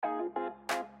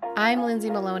I'm Lindsay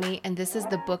Maloney, and this is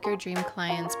the Book Your Dream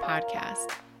Clients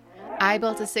podcast. I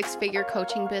built a 6-figure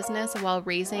coaching business while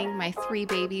raising my 3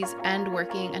 babies and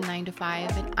working a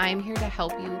 9-to-5, and I'm here to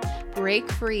help you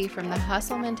break free from the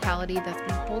hustle mentality that's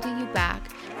been holding you back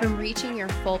from reaching your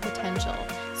full potential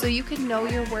so you can know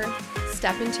your worth,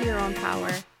 step into your own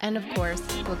power, and of course,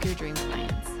 book your dream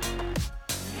clients.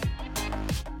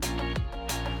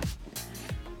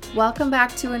 Welcome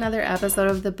back to another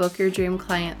episode of the Book Your Dream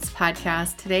Clients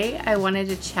podcast. Today, I wanted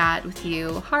to chat with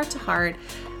you heart to heart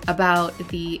about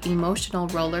the emotional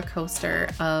roller coaster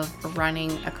of running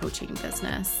a coaching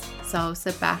business. So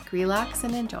sit back, relax,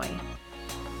 and enjoy.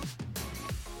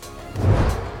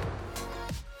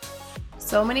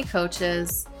 So many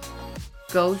coaches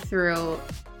go through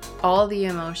all the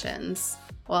emotions.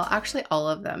 Well, actually all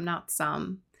of them, not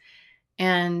some.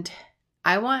 And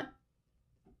I want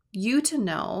you to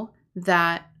know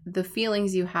that the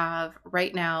feelings you have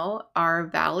right now are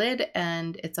valid,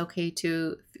 and it's okay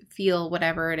to feel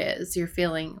whatever it is you're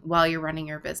feeling while you're running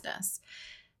your business.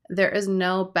 There is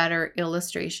no better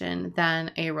illustration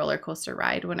than a roller coaster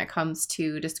ride when it comes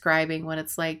to describing what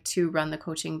it's like to run the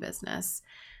coaching business.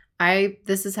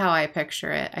 This is how I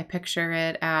picture it. I picture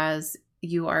it as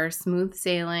you are smooth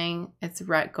sailing. It's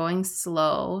going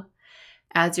slow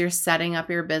as you're setting up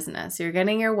your business. You're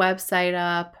getting your website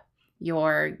up. You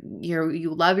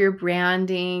love your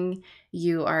branding.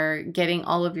 You are getting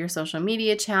all of your social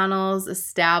media channels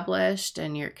established,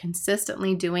 and you're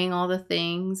consistently doing all the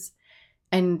things.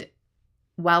 And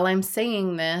while I'm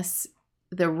saying this,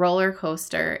 the roller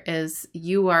coaster is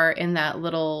you are in that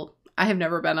little. I have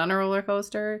never been on a roller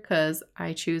coaster because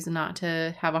I choose not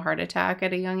to have a heart attack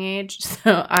at a young age.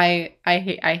 So I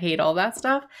hate all that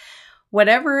stuff.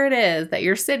 Whatever it is that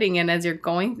you're sitting in as you're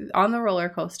going on the roller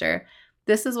coaster,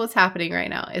 this is what's happening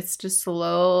right now. It's just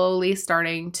slowly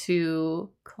starting to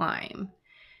climb.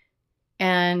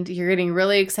 And you're getting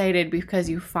really excited because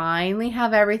you finally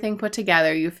have everything put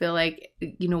together. You feel like,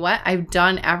 you know what? I've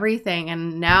done everything,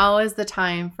 and now is the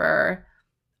time for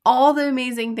all the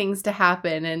amazing things to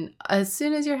happen. And as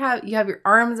soon as you have your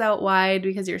arms out wide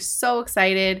because you're so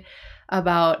excited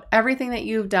about everything that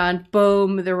you've done,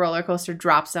 boom, the roller coaster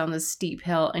drops down this steep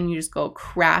hill and you just go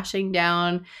crashing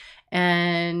down.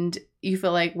 And you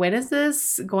feel like, when is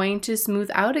this going to smooth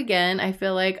out again? I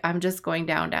feel like I'm just going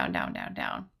down, down, down, down,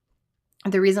 down.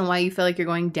 The reason why you feel like you're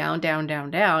going down, down,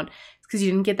 down, down is because you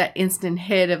didn't get that instant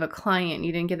hit of a client.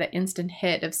 You didn't get that instant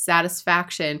hit of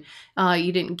satisfaction.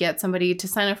 You didn't get somebody to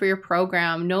sign up for your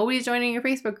program. Nobody's joining your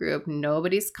Facebook group.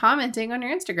 Nobody's commenting on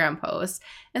your Instagram posts.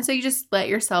 And so you just let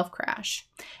yourself crash.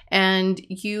 And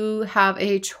you have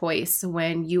a choice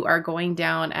when you are going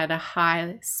down at a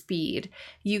high speed.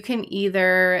 You can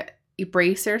either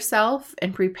brace yourself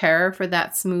and prepare for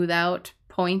that smooth out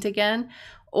point again,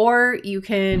 or you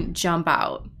can jump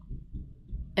out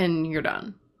and you're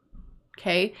done.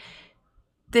 Okay?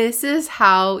 This is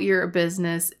how your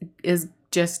business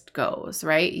just goes,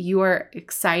 right? You are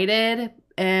excited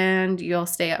and you'll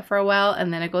stay up for a while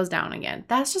and then it goes down again.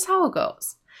 That's just how it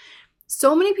goes.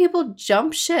 So many people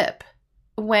jump ship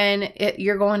when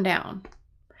you're going down.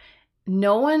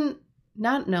 Not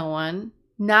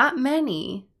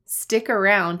many stick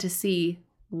around to see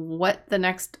what the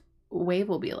next wave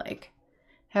will be like.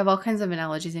 I have all kinds of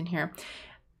analogies in here.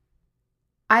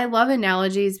 I love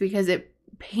analogies because it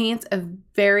paints a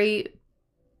very,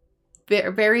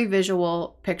 very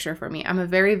visual picture for me. I'm a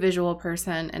very visual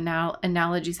person, and now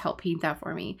analogies help paint that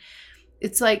for me.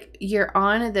 It's like you're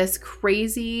on this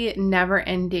crazy,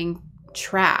 never-ending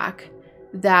track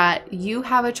that you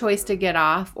have a choice to get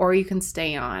off or you can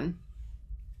stay on.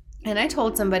 And I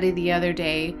told somebody the other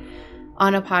day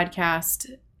on a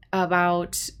podcast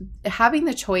about having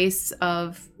the choice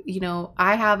of,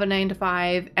 I have a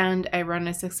 9-to-5 and I run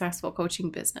a successful coaching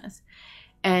business.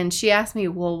 And she asked me,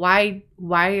 well, why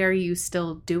are you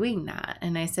still doing that?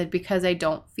 And I said, because I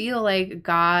don't feel like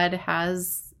God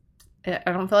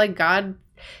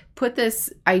put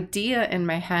this idea in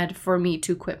my head for me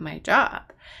to quit my job.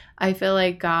 I feel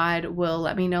like God will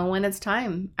let me know when it's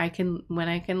time. When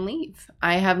I can leave.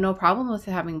 I have no problem with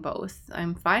having both.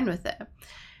 I'm fine with it.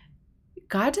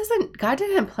 God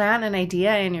didn't plant an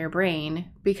idea in your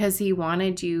brain because he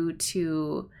wanted you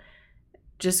to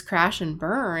just crash and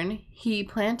burn. He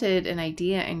planted an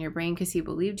idea in your brain because he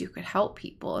believed you could help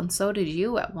people, and so did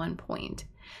you at one point.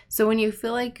 So when you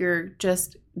feel like you're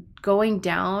just going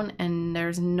down and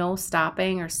there's no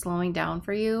stopping or slowing down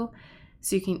for you,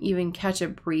 so you can even catch a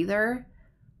breather,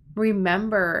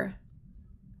 remember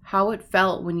how it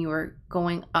felt when you were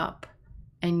going up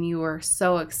and you were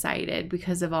so excited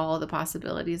because of all the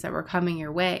possibilities that were coming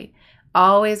your way.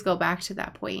 Always go back to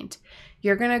that point.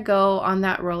 You're going to go on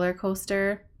that roller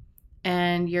coaster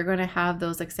and you're going to have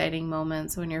those exciting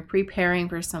moments when you're preparing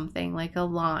for something like a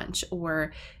launch,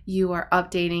 or you are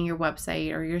updating your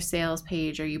website or your sales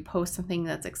page, or you post something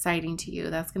that's exciting to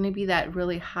you. That's going to be that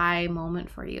really high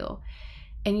moment for you.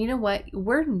 And you know what?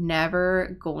 We're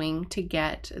never going to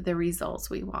get the results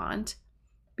we want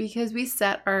because we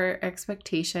set our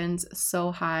expectations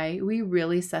so high. We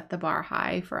really set the bar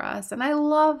high for us. And I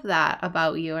love that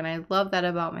about you. And I love that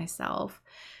about myself.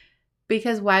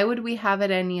 Because why would we have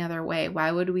it any other way?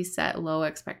 Why would we set low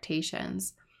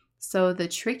expectations? So the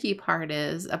tricky part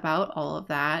is about all of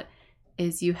that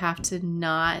is you have to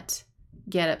not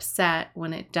get upset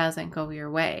when it doesn't go your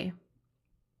way.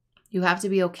 You have to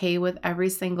be okay with every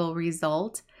single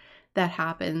result that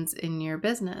happens in your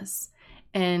business.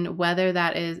 And whether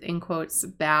that is in quotes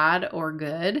bad or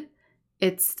good,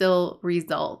 it's still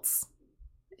results.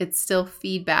 It's still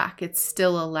feedback. It's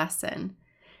still a lesson.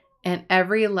 And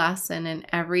every lesson and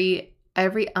every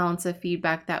ounce of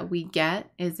feedback that we get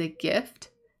is a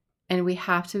gift, and we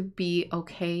have to be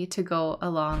okay to go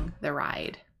along the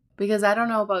ride. Because I don't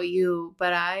know about you,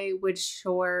 but I would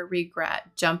sure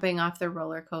regret jumping off the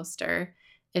roller coaster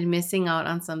and missing out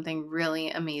on something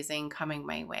really amazing coming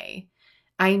my way.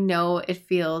 I know it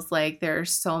feels like there are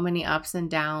so many ups and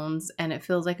downs, and it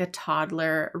feels like a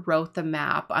toddler wrote the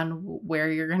map on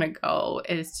where you're going to go.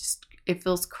 It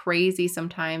feels crazy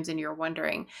sometimes, and you're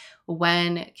wondering,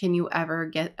 when can you ever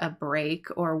get a break,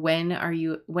 or when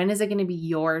is it going to be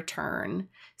your turn?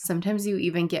 Sometimes you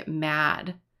even get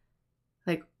mad.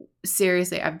 Like,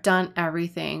 seriously, I've done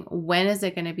everything. When is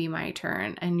it going to be my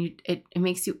turn? And it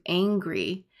makes you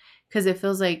angry because it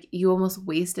feels like you almost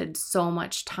wasted so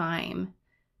much time.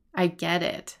 I get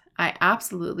it. I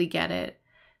absolutely get it.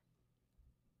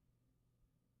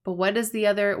 But what's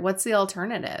the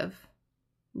alternative?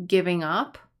 Giving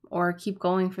up or keep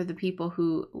going for the people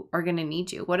who are going to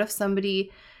need you? What if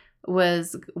somebody's going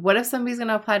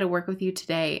to apply to work with you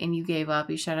today and you gave up,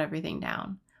 you shut everything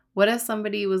down? What if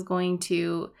somebody was going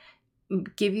to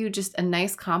give you just a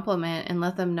nice compliment and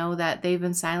let them know that they've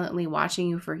been silently watching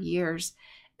you for years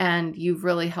and you've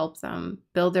really helped them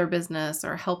build their business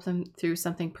or help them through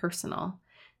something personal?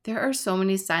 There are so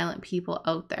many silent people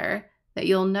out there that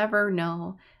you'll never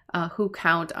know who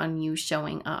count on you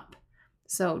showing up.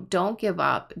 So don't give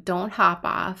up. Don't hop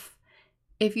off.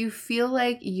 If you feel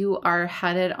like you are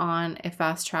headed on a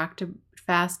fast track to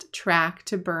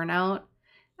burnout,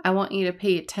 I want you to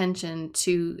pay attention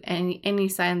to any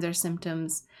signs or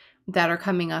symptoms that are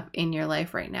coming up in your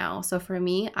life right now. So for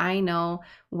me, I know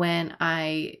when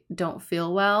I don't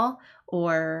feel well,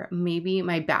 or maybe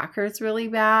my back hurts really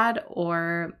bad,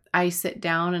 or I sit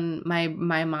down and my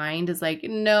mind is like,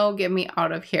 no, get me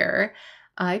out of here.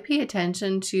 I pay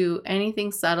attention to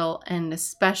anything subtle, and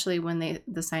especially when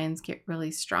the signs get really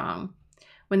strong.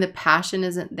 When the passion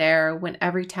isn't there, when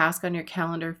every task on your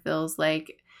calendar feels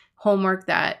like homework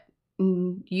that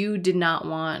you did not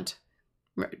want.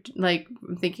 Like,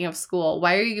 I'm thinking of school.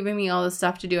 Why are you giving me all this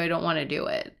stuff to do? I don't want to do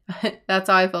it. That's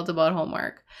how I felt about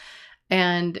homework.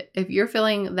 And if you're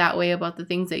feeling that way about the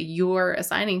things that you're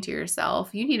assigning to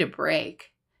yourself, you need a break.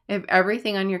 If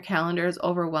everything on your calendar is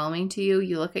overwhelming to you,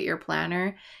 you look at your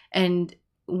planner, and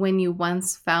when you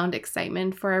once found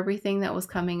excitement for everything that was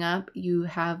coming up, you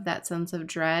have that sense of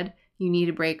dread. You need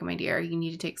a break, my dear. You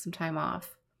need to take some time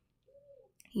off.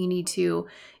 You need to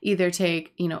either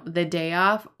take, the day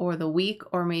off or the week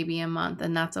or maybe a month,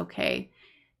 and that's okay.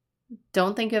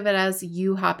 Don't think of it as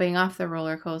you hopping off the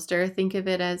roller coaster. Think of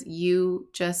it as you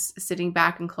just sitting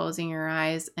back and closing your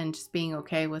eyes and just being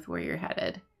okay with where you're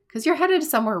headed. Because you're headed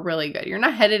somewhere really good. You're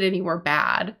not headed anywhere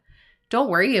bad. Don't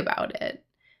worry about it.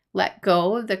 Let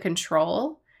go of the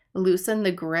control, loosen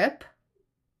the grip,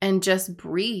 and just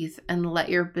breathe and let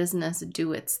your business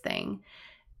do its thing.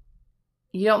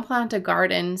 You don't plant a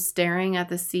garden staring at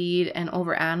the seed and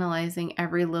overanalyzing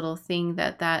every little thing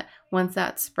that once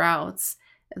that sprouts,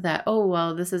 that, oh,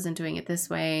 well, this isn't doing it this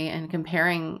way, and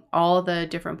comparing all the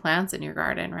different plants in your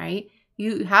garden, right?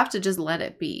 You have to just let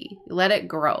it be. Let it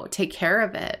grow. Take care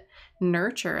of it.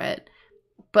 Nurture it.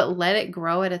 But let it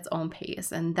grow at its own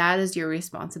pace. And that is your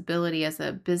responsibility as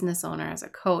a business owner, as a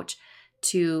coach,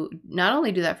 to not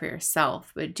only do that for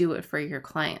yourself, but do it for your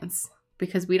clients.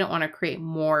 Because we don't want to create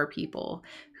more people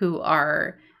who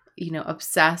are,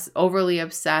 overly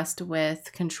obsessed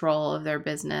with control of their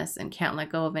business and can't let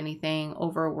go of anything,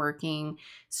 overworking,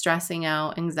 stressing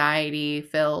out,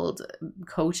 anxiety-filled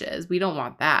coaches. We don't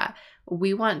want that.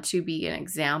 We want to be an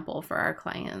example for our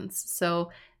clients. So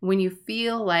when you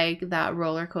feel like that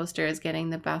roller coaster is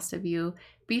getting the best of you,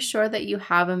 be sure that you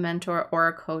have a mentor or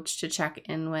a coach to check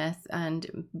in with,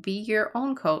 and be your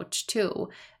own coach too.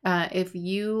 If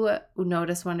you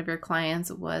notice one of your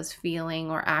clients was feeling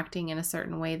or acting in a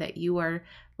certain way that you are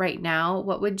right now,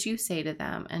 what would you say to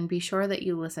them? And be sure that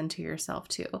you listen to yourself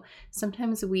too.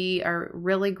 Sometimes we are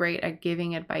really great at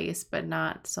giving advice, but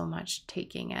not so much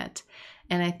taking it.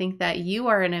 And I think that you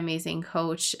are an amazing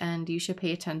coach, and you should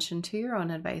pay attention to your own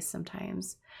advice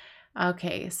sometimes.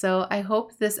 Okay, so I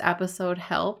hope this episode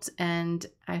helped, and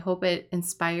I hope it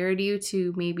inspired you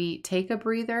to maybe take a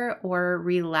breather or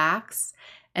relax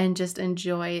and just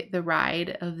enjoy the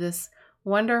ride of this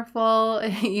wonderful,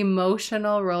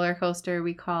 emotional roller coaster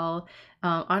we call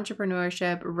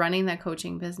entrepreneurship, running that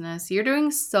coaching business. You're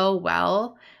doing so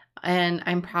well, and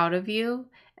I'm proud of you.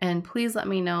 And please let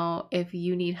me know if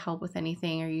you need help with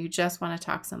anything or you just want to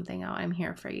talk something out. I'm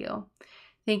here for you.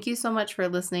 Thank you so much for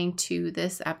listening to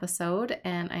this episode,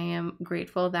 and I am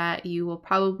grateful that you will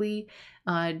probably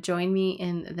join me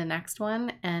in the next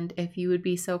one. And if you would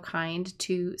be so kind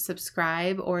to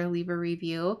subscribe or leave a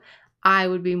review, I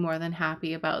would be more than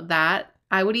happy about that.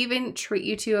 I would even treat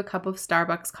you to a cup of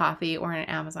Starbucks coffee or an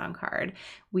Amazon card.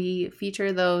 We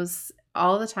feature those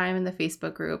all the time in the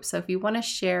Facebook group. So if you want to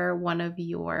share one of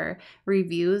your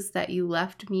reviews that you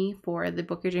left me for the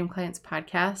Book Your Dream Clients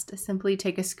podcast, simply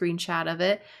take a screenshot of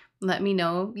it. Let me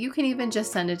know. You can even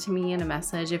just send it to me in a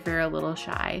message if you're a little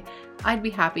shy. I'd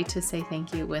be happy to say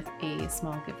thank you with a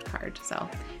small gift card. So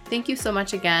thank you so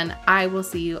much again. I will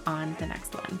see you on the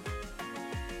next one.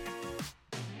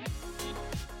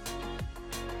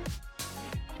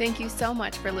 Thank you so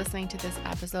much for listening to this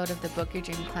episode of the Book Your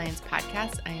Dream Clients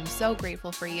podcast. I am so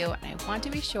grateful for you, and I want to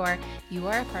be sure you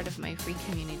are a part of my free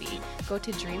community. Go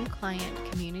to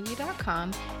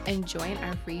dreamclientcommunity.com and join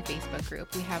our free Facebook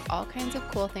group. We have all kinds of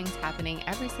cool things happening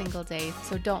every single day,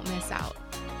 so don't miss out.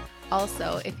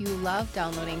 Also, if you love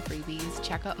downloading freebies,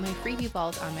 check out my freebie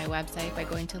vault on my website by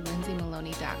going to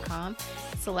lindsaymaloney.com,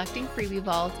 selecting freebie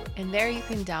vault, and there you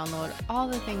can download all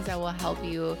the things that will help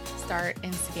you start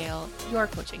and scale your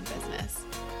coaching business.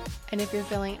 And if you're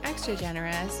feeling extra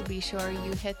generous, be sure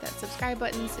you hit that subscribe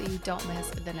button so you don't miss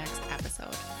the next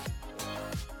episode.